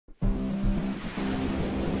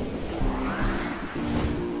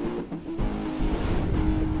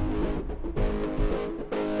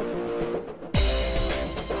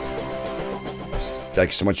Thank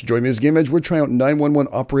you so much for joining me this Game Edge. We're trying out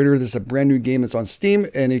 911 Operator. This is a brand new game. It's on Steam,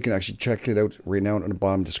 and you can actually check it out right now in the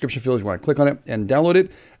bottom description field if you want to click on it and download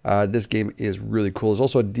it. This game is really cool. There's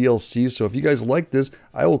also a DLC, so if you guys like this,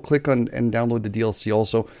 I will click on and download the DLC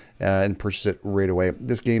also and purchase it right away.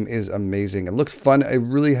 This game is amazing. It looks fun. It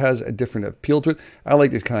really has a different appeal to it. I like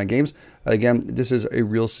these kind of games. Again, this is a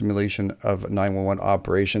real simulation of 911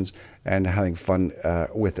 operations and having fun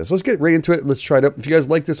with this. Let's get right into it. Let's try it out. If you guys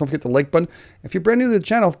like this, don't forget the like button. If you're brand new to the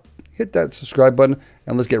channel, hit that subscribe button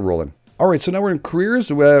and let's get rolling. All right, so now we're in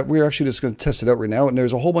careers. We're actually just going to test it out right now. And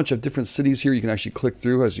there's a whole bunch of different cities here you can actually click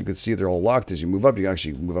through. As you can see, they're all locked. As you move up, you can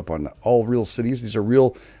actually move up on all real cities. These are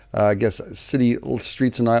real, I guess, city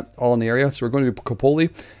streets and not all in the area. So we're going to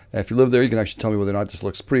Capoli. If you live there, you can actually tell me whether or not this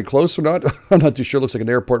looks pretty close or not. I'm not too sure. It looks like an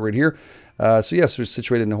airport right here. So yes, we're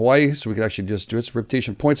situated in Hawaii, so we can actually just do it. So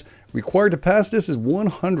reputation points required to pass this is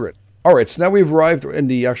 100. All right, so now we've arrived in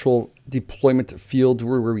the actual deployment field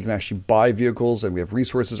where we can actually buy vehicles, and we have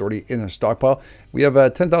resources already in our stockpile. We have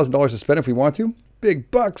 $10,000 to spend if we want to. Big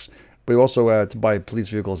bucks. But also to buy police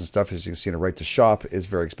vehicles and stuff, as you can see in the right to shop, is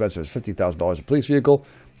very expensive. It's $50,000 a police vehicle.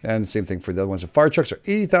 And same thing for the other ones. The fire trucks are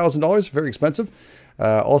 $80,000, very expensive.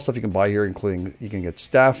 All stuff you can buy here, including you can get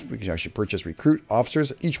staff. We can actually purchase recruit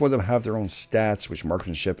officers. Each one of them have their own stats, which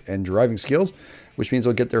marksmanship and driving skills, which means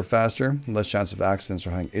they'll get there faster, less chance of accidents or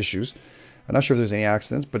having issues. I'm not sure if there's any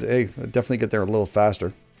accidents, but hey, definitely get there a little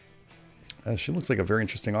faster. She looks like a very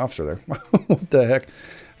interesting officer there. What the heck?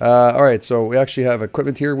 All right, so we actually have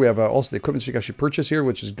equipment here. We have also the equipment you can actually purchase here,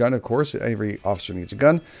 which is gun, of course. Every officer needs a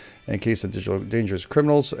gun in case of dangerous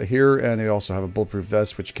criminals here. And we also have a bulletproof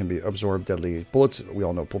vest, which can be absorb deadly bullets. We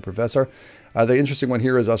all know what bulletproof vests are. The interesting one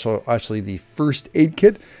here is also actually the first aid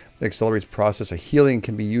kit. That accelerates process of healing,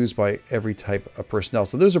 can be used by every type of personnel.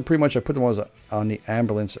 So those are pretty much, I put them on the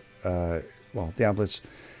ambulance, the ambulance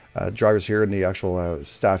drivers here and the actual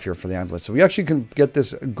staff here for the ambulance. So we actually can get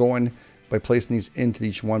this going by placing these into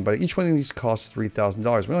each one, but each one of these costs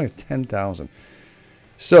 $3,000. We only have 10,000.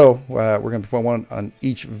 So we're going to put one on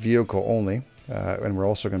each vehicle only, and we're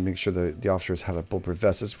also going to make sure that the officers have a bulletproof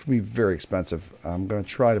vest. It's going to be very expensive. I'm going to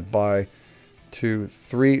try to buy 2,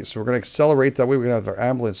 3. So we're going to accelerate. That way we're going to have our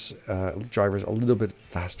ambulance drivers a little bit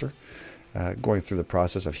faster, going through the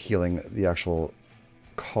process of healing the actual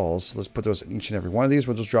calls. So let's put those in each and every one of these.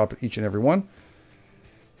 We'll just drop each and every one.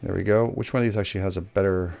 There we go. Which one of these actually has a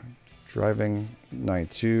better driving?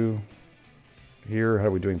 92. Here, how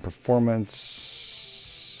are we doing?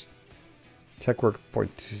 Performance. Tech work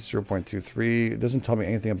 0.23. It doesn't tell me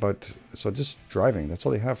anything about, so just driving. That's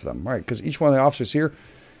all they have for them. All right, because each one of the officers here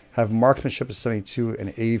have marksmanship of 72 and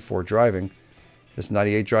 84 driving. This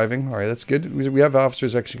 98 driving. All right, that's good. We have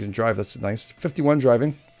officers actually can drive. That's nice. 51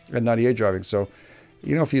 driving and 98 driving. So,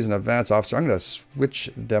 you know, if he's an advanced officer, I'm going to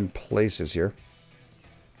switch them places here.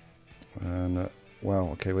 And, wow,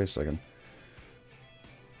 okay, wait a second.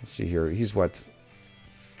 Let's see here. He's what?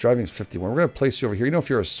 Driving is 51. We're going to place you over here. You know, if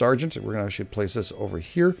you're a sergeant, we're going to actually place this over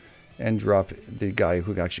here and drop the guy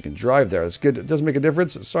who actually can drive there. That's good. It doesn't make a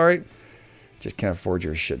difference. Sorry. Just can't afford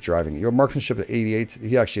your shit driving. Your marksmanship at 88.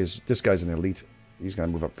 He actually is, this guy's an elite. He's going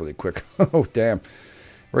to move up really quick. Oh, damn.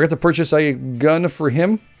 We're going to have to purchase a gun for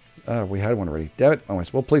him. We had one already. Damn it. Oh, so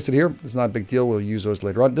we'll place it here. It's not a big deal. We'll use those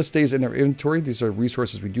later on. This stays in our inventory. These are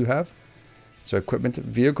resources we do have. So equipment,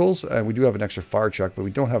 vehicles, and we do have an extra fire truck, but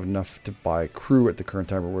we don't have enough to buy crew at the current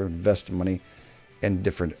time. But we're investing money in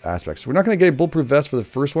different aspects. So we're not going to get a bulletproof vest for the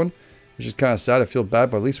first one, which is kind of sad. I feel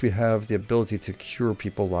bad, but at least we have the ability to cure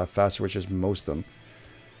people a lot faster, which is most of them.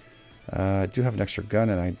 I do have an extra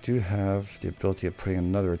gun, and I do have the ability of putting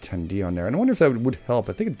another attendee on there. And I wonder if that would help.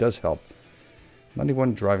 I think it does help.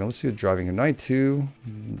 91 driving. Let's see the driving here. 92,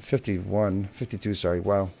 51, 52, sorry.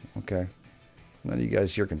 Wow. Okay. None of you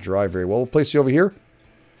guys here can drive very well. We'll place you over here.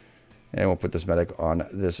 And we'll put this medic on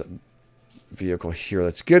this vehicle here.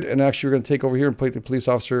 That's good. And actually, we're going to take over here and place the police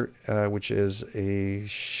officer, which is a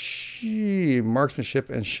marksmanship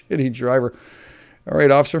and shitty driver. All right,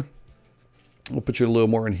 officer. We'll put you a little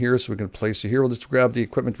more in here so we can place you here. We'll just grab the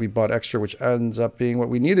equipment we bought extra, which ends up being what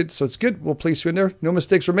we needed. So it's good. We'll place you in there. No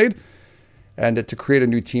mistakes were made. And to create a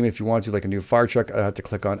new team, if you want to, like a new fire truck, I have to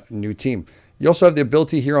click on new team. You also have the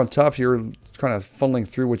ability here on top, here, kind of funneling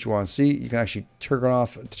through what you want to see. You can actually turn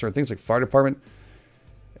off certain things like fire department.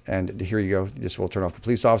 And here you go. This will turn off the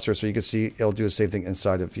police officer. So you can see it'll do the same thing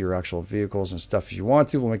inside of your actual vehicles and stuff if you want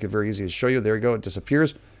to. We'll make it very easy to show you. There you go. It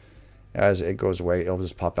disappears. As it goes away, it'll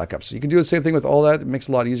just pop back up. So you can do the same thing with all that. It makes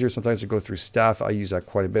it a lot easier sometimes to go through staff. I use that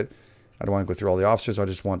quite a bit. I don't want to go through all the officers. I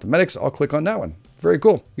just want the medics. I'll click on that one. Very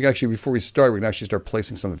cool. We can actually, before we start, we can actually start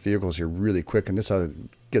placing some of the vehicles here really quick. And this is how to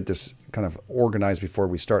get this kind of organized before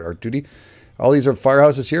we start our duty. All these are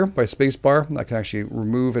firehouses here by spacebar. I can actually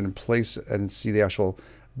remove and place and see the actual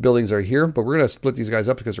buildings are here. But we're going to split these guys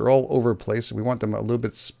up because they're all over the place. We want them a little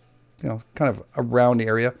bit, you know, kind of around the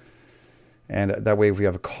area. And that way, if we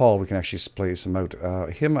have a call, we can actually place them out.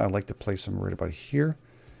 Him, I'd like to place him right about here.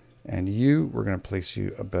 And you, we're going to place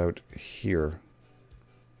you about here.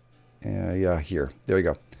 Yeah, here. There we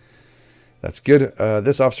go. That's good.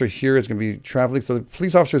 This officer here is going to be traveling. So the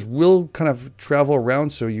police officers will kind of travel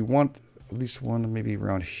around. So you want at least one maybe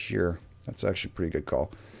around here. That's actually a pretty good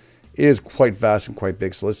call. It is quite vast and quite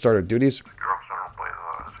big. So let's start our duties.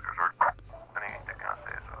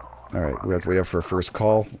 All right, we have to wait up for a first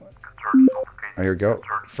call. Here we go.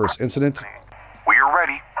 First incident. We are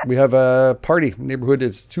ready. We have a party. Neighborhood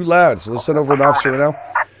is too loud. So let's send over an officer right now.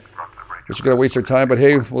 We're just going to waste our time. But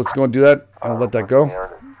hey, let's go and do that. I'll let that go.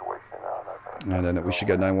 And then we should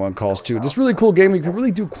get 911 calls too. This is a really cool game. You can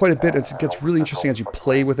really do quite a bit. It gets really interesting as you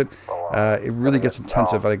play with it. It really gets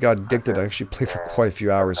intensive. I got addicted. I actually played for quite a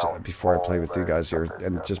few hours before I played with you guys here.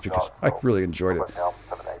 And just because I really enjoyed it.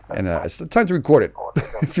 And it's time to record it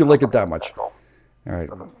if you like it that much. All right.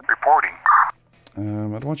 Reporting. I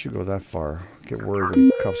don't want you to go that far. Get worried when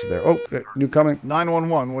the cops are there. Oh, new coming.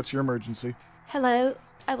 911, what's your emergency? Hello,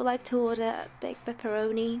 I would like to order a big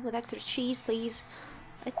pepperoni with extra cheese, please.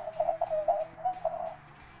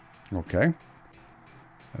 Okay.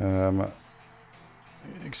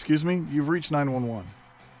 Excuse me? You've reached 911.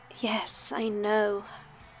 Yes, I know.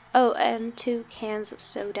 Oh, and 2 cans of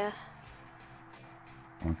soda.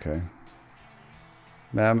 Okay.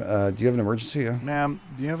 Ma'am, do you have an emergency? Yeah? Ma'am,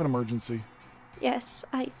 do you have an emergency? Yes,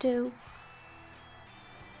 I do.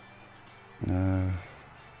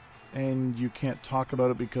 And you can't talk about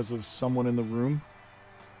it because of someone in the room?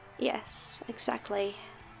 Yes, exactly.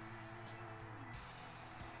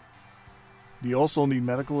 Do you also need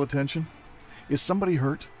medical attention? Is somebody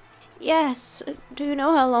hurt? Yes, do you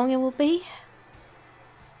know how long it will be?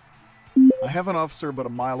 I have an officer about a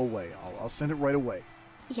mile away. I'll send it right away.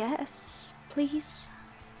 Yes, please.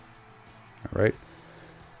 All right.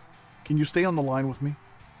 Can you stay on the line with me?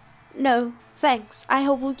 No, thanks. I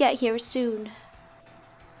hope we'll get here soon.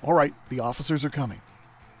 All right, the officers are coming.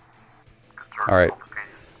 All right.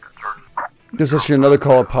 This is actually another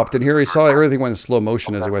call that popped in here. We saw everything went in slow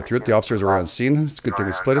motion as I went through it. The officers were on scene. It's a good thing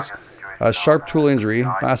we split it. Sharp tool injury,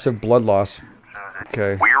 massive blood loss.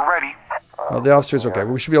 Okay. We are ready. Well, the officers, okay.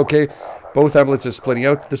 We should be okay. Both ambulances splitting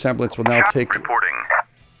out. This ambulance will now take Reporting.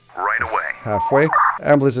 Right away. halfway.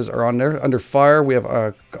 Ambulances are on there. Under fire, we have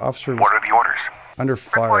officers What are the orders? under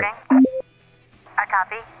fire. Reporting. I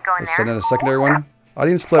copy. Go in Let's send there. in a secondary one. I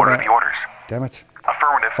didn't split What are my... the orders? Damn it.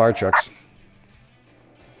 Affirmative. Fire trucks.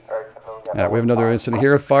 Yeah, we have another incident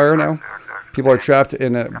here. Fire now. People are trapped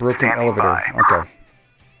in a broken elevator. Okay.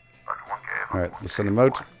 All right, let's send them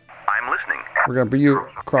out. I'm listening. We're going to bring you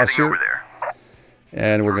across Heading over here. there.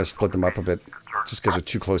 And we're going to split them up a bit. Just because they're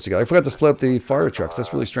too close together. I forgot to split up the fire trucks.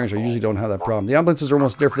 That's really strange. I usually don't have that problem. The ambulances are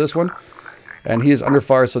almost there for this one. And he is under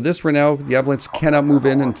fire. So this right now, the ambulance cannot move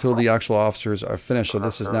in until the actual officers are finished. So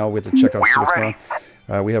this is now we have to check out, see what's going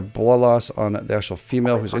on. We have blood loss on the actual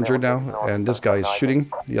female who's injured now. And this guy is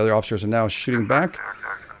shooting. The other officers are now shooting back.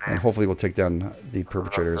 And hopefully we'll take down the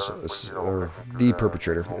perpetrators, or the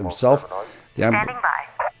perpetrator himself. Standing by.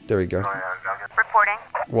 There we go. Reporting.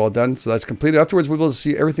 Well done. So that's completed. Afterwards, we'll be able to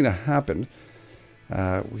see everything that happened.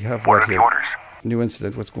 We have what What are the here? orders? New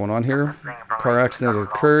incident. What's going on here? Car accident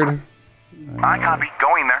occurred. I copy.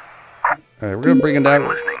 Going there. All right, we're going to bring in that.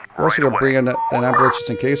 We're also going to bring in an ambulance just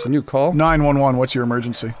in case. A new call. 911, what's your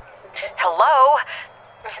emergency? Hello?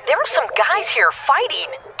 There are some guys here fighting.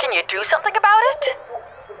 Can you do something about it?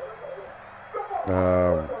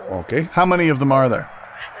 Okay. How many of them are there?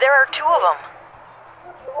 There are 2 of them.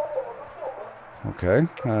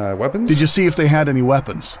 Okay. Weapons? Did you see if they had any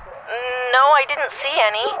weapons? No, I didn't see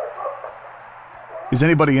any. Is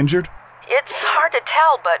anybody injured? It's hard to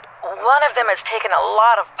tell, but one of them has taken a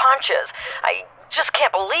lot of punches. I just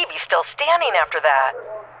can't believe he's still standing after that.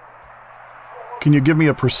 Can you give me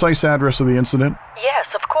a precise address of the incident? Yes,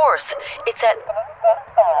 of course. It's at...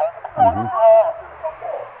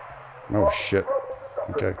 Oh, shit.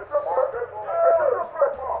 Okay.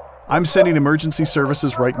 I'm sending emergency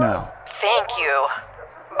services right now. Thank you.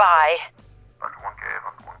 Bye.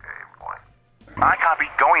 I copy.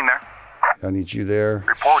 Going there. I need you there.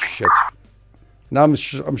 Reporting. Shit. Now I'm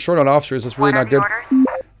short on officers. That's really What are not the good.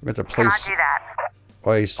 orders? We have to Cannot place... do that.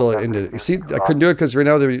 Oh, he's still into... You see, I couldn't do it because right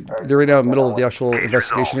now they're right now in the middle of the actual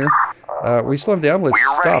investigation here. We still have the ambulance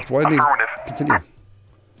stopped. Why didn't he continue?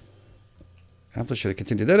 Ambulance should have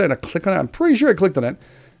continued. Did I click on it? I'm pretty sure I clicked on it.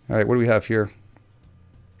 All right, what do we have here?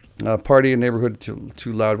 Party in neighborhood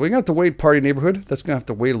too loud. We're going to have to wait, party neighborhood. That's going to have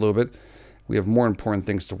to wait a little bit. We have more important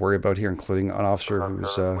things to worry about here, including an officer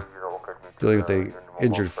who's dealing with a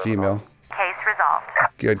injured female. Case resolved.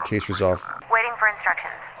 Good, case resolved. Waiting for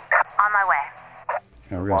instructions. On my way.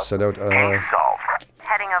 Now we're going to send out... Case solved.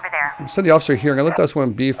 Heading over there. send the officer here. I'm going to let this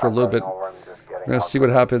one be for a little bit. I'm going to see what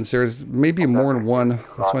happens. There's maybe more than one.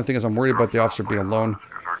 That's my thing is I'm worried about the officer being alone.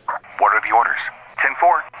 What are the orders?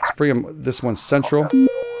 10-4. Let's bring him this one central.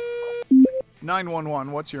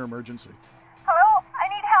 911, what's your emergency? Hello? I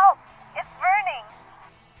need help. It's burning.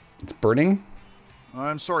 It's burning?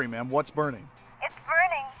 I'm sorry, ma'am. What's burning? It's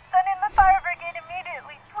burning. Send in the fire brigade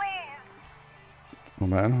immediately, please. Oh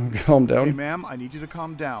man, calm Hey, down. ma'am, I need you to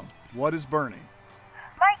calm down. What is burning?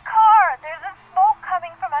 My car. There's a smoke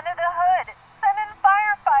coming from under the hood. Send in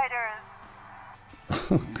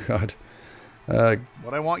firefighters. Oh god.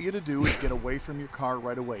 What I want you to do is get away from your car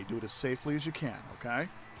right away. Do it as safely as you can, okay?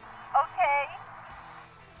 Okay.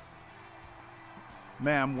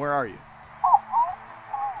 Ma'am, where are you?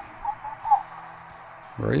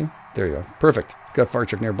 Where are you? There you go. Perfect. Got a fire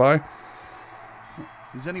truck nearby.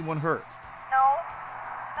 Is anyone hurt? No.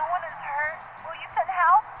 No one is hurt. Will you send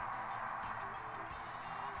help?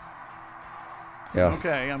 Yeah.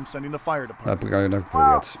 Okay, I'm sending the fire department. Not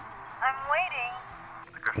yet. I'm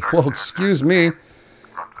waiting. Well, excuse me.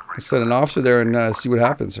 Let's send an officer there and see what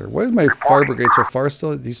happens here. Why is my fire brigade so far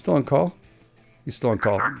still? He's still on call? He's still on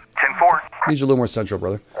call. 10-4. Need you a little more central,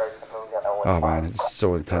 brother. Oh man, it's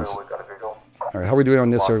so intense. Alright, how are we doing on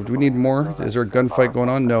this? Do we need more? Is there a gunfight going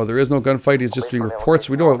on? No, there is no gunfight. He's just doing reports.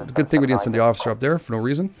 We don't. Good thing we didn't send the officer up there for no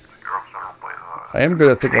reason. I am going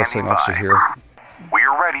to think about sending an officer here. We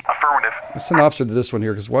are ready. Affirmative. Let's send an officer to this one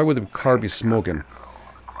here, because why would the car be smoking?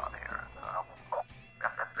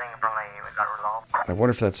 I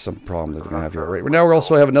wonder if that's some problem that they're going to have here. Right, now we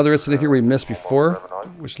also have another incident here we missed before,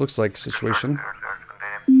 which looks like situation.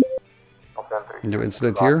 New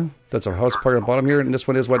incident here. That's our house part on the bottom here, and this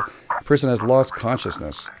one is what person has lost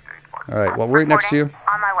consciousness. All right, well, we're right next to you.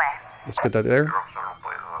 On my way. Let's get that there.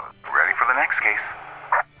 Ready for the next case.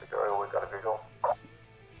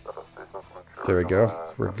 There we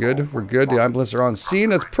go. We're good. We're good. The ambulance are on scene.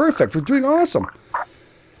 That's perfect. We're doing awesome.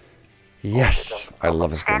 Yes, I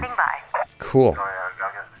love this game. Standing by. Cool.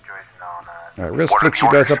 All right, we're gonna split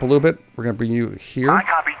you guys up a little bit. We're gonna bring you here. I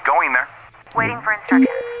copy. Going there. Waiting for instructions.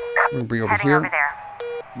 We're gonna bring you over Heading over here. there.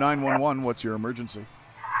 911, what's your emergency?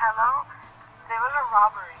 Hello? There was a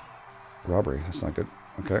robbery. Robbery. That's not good.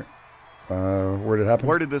 Okay. Where did it happen?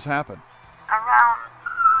 Where did this happen? Around.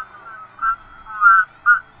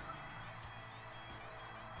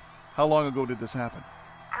 How long ago did this happen?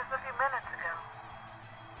 Just a few minutes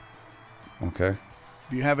ago. Okay.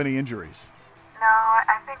 Do you have any injuries? No,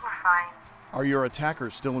 I think we're fine. Are your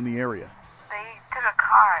attackers still in the area? They took a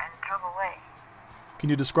car and drove away. Can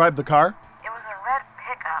you describe the car? It was a red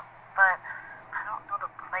pickup, but I don't know the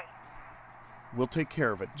plate. We'll take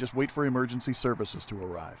care of it. Just wait for emergency services to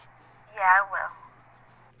arrive. Yeah, I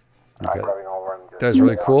will. Okay. That is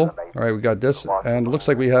really cool. All right, we got this, and it looks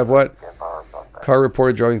like we have what? Car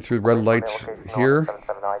reported driving through the red light here.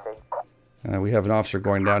 We have an officer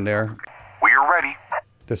going down there. We are ready.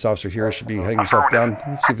 This officer here should be hanging himself down.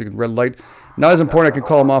 Let's see if we can red light. Not as important. I can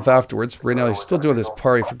call him off afterwards. Right now, he's still doing this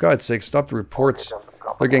party. For God's sake, stop the reports.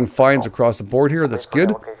 They're getting fines across the board here. That's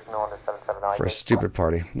good for a stupid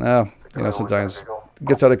party. Now, you know, sometimes it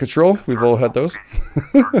gets out of control. We've all had those.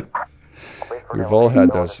 We've all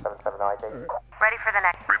had those. Ready for the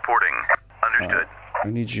next. Reporting. Understood. I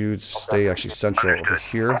need you to stay actually central over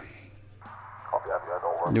here.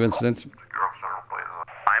 New incident.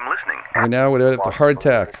 I'm listening. Right now, we have a heart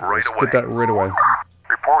attack. Let's get that right away.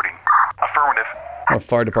 Reporting. Affirmative. Oh,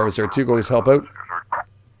 fire department's there too. Go always help out.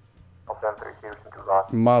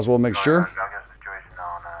 Might as well make sure.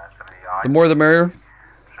 The more the merrier.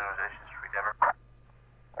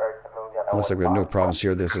 Looks like we have no problems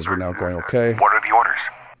here. This is right now going okay. What are the orders?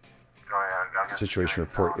 Situation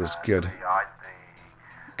report is good.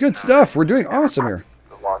 Good stuff. We're doing awesome here.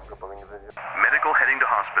 Medical heading to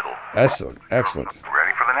hospital. Excellent. Excellent.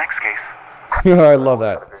 Ready for the next case. I love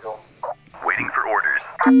that. Waiting for orders.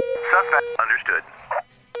 Suspect. Understood.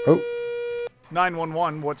 Oh,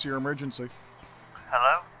 911, what's your emergency?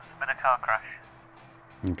 Hello? There's been a car crash.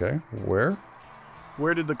 okay. Where?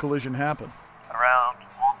 Where did the collision happen? Around.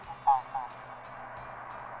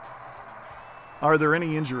 Are there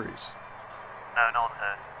any injuries? No, no one's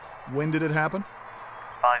hurt. When did it happen?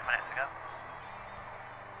 5 minutes ago.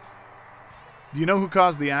 Do you know who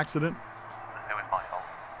caused the accident? It was my fault.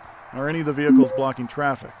 Are any of the vehicles blocking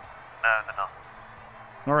traffic? No, they're not.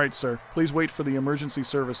 All right, sir. Please wait for the emergency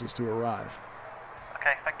services to arrive.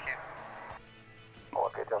 Okay, thank you.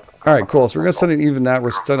 All right, cool. So we're going to send an even that.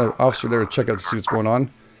 We're sending an officer there to check out to see what's going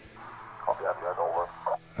on.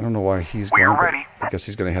 I don't know why he's going, but I guess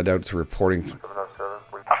he's going to head out to reporting.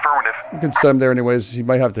 Affirmative. We could send him there anyways. He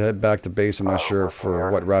might have to head back to base. I'm not sure for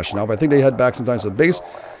what rationale, but I think they head back sometimes to the base,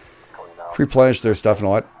 replenish their stuff and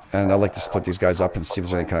all that. And I'd like to split these guys up and see if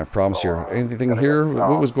there's any kind of problems here. Anything here?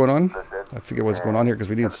 What was going on? I forget what's going on here because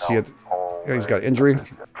we didn't see it. Yeah, he's got injury. Ready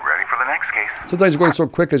for the next case. Sometimes you're going so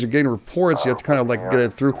quick as you're getting reports, you have to kind of like get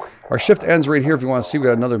it through. Our shift ends right here if you want to see. We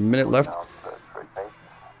got another minute left.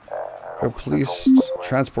 Oh, police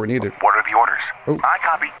transport needed. What are the orders? Oh, I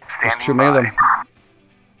copy. there's too many of them.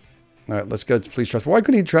 All right, let's get police transport. Why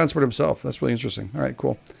couldn't he transport himself? That's really interesting. All right,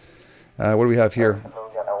 cool. What do we have here?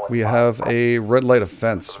 We have a red light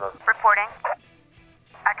offense. Reporting.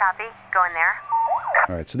 I copy. Go in there.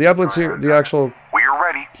 All right, so the ambulance here, the actual, We are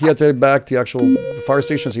ready. he had to head back to the actual fire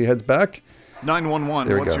station, so he heads back. 911,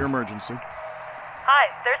 There we what's go. your emergency? Hi,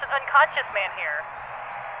 there's an unconscious man here.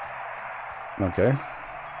 Okay.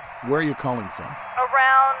 Where are you calling from?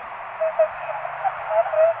 Around...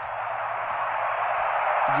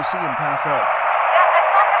 Did you see him pass out? Yeah, I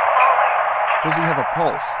saw him falling. Does he have a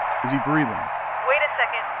pulse? Is he breathing? Wait a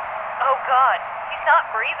second. Oh, God. He's not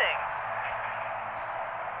breathing.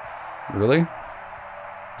 Really?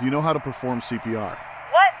 Do you know how to perform CPR?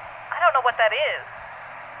 What? I don't know what that is.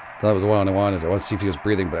 That was the one I wanted. I wanted to see if he was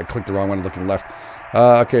breathing, but I clicked the wrong one looking left.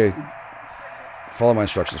 Okay. Follow my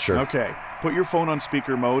instructions, sure. Okay, put your phone on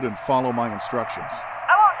speaker mode and follow my instructions.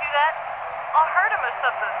 I won't do that. I'll hurt him or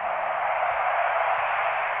something.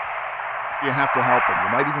 You have to help him.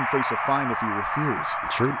 You might even face a fine if you refuse.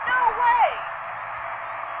 True. No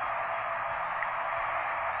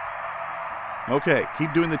way! Okay,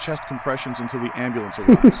 keep doing the chest compressions until the ambulance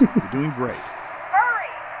arrives. You're doing great.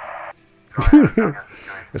 Hurry!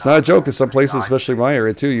 It's not a joke in some places, especially my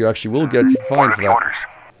area too. You actually will get fined What are for the that. orders?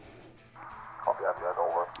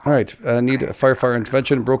 All right, I need firefighter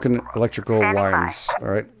intervention, broken electrical lines. All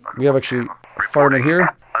right, we have actually a fireman here.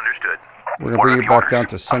 Understood. We're gonna What bring are you the back orders? down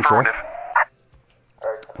to Central. Affirmative.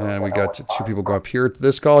 And we got two people go up here to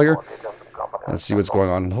this call here. Let's see what's going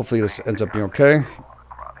on. Hopefully this ends up being okay.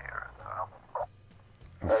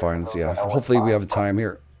 Fine, yeah. Hopefully we have time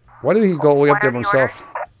here. Why did he go all the way up there by himself?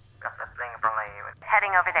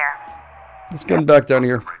 Heading over there. Let's get him back down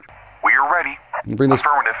here. We are ready. And bring this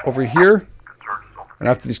Affirmative. over here. And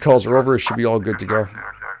after these calls are over, it should be all good to go.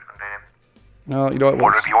 No, you know what?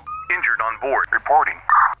 What are the orders? Injured on board. Reporting.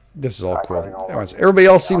 This is all cool. Anyways, everybody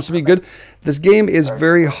else seems to be good. This game is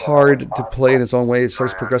very hard to play in its own way. It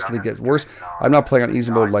starts progressively get worse. I'm not playing on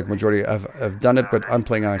easy mode like majority have done it, but I'm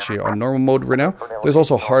playing actually on normal mode right now. There's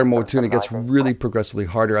also hard mode too, and it gets really progressively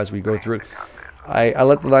harder as we go through it. I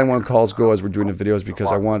let the 911 calls go as we're doing the videos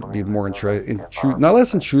because I want to be more not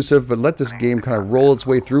less intrusive, but let this game kind of roll its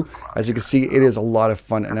way through. As you can see, it is a lot of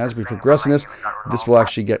fun, and as we progress in this will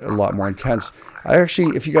actually get a lot more intense.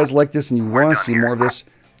 If you guys like this and you want to see more of this,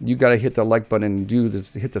 you got to hit that like button and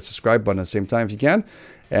hit that subscribe button at the same time if you can.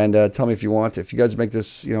 And tell me if you want. If you guys make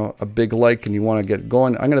this, a big like and you want to get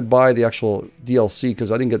going, I'm going to buy the actual DLC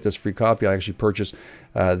because I didn't get this free copy. I actually purchased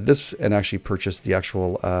this and actually purchased the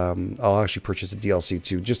actual. I'll actually purchase the DLC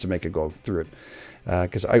too, just to make it go through it.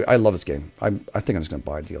 Because I love this game. I think I'm just going to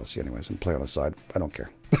buy a DLC anyways and play on the side. I don't care.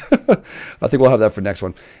 I think we'll have that for next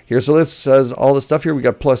one. Here, so this says all the stuff here. We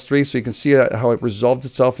got +3, so you can see how it resolved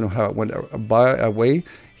itself and how it went away.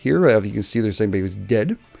 Here, you can see they're saying baby was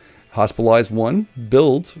dead. Hospitalized 1.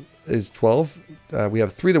 Billed is 12. We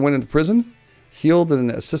have 3 that went into prison. Healed and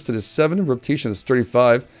assisted is 7. Reputation is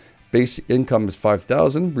 35. Base income is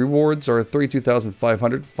 5,000. Rewards are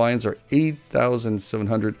 32,500. Fines are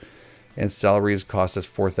 8,700. And salaries cost us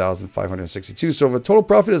 4,562. So the total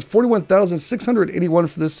profit is 41,681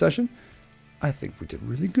 for this session. I think we did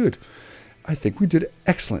really good. I think we did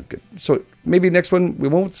excellent good. So maybe next one we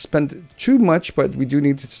won't spend too much, but we do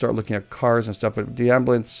need to start looking at cars and stuff. But the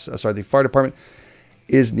the fire department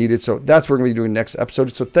is needed. So that's what we're going to be doing next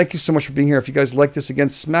episode. So thank you so much for being here. If you guys like this, again,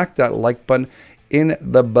 smack that like button in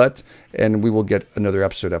the butt, and we will get another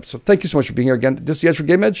episode up. So thank you so much for being here again. This is the Edge for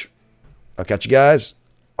Game Edge. I'll catch you guys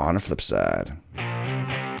on the flip side.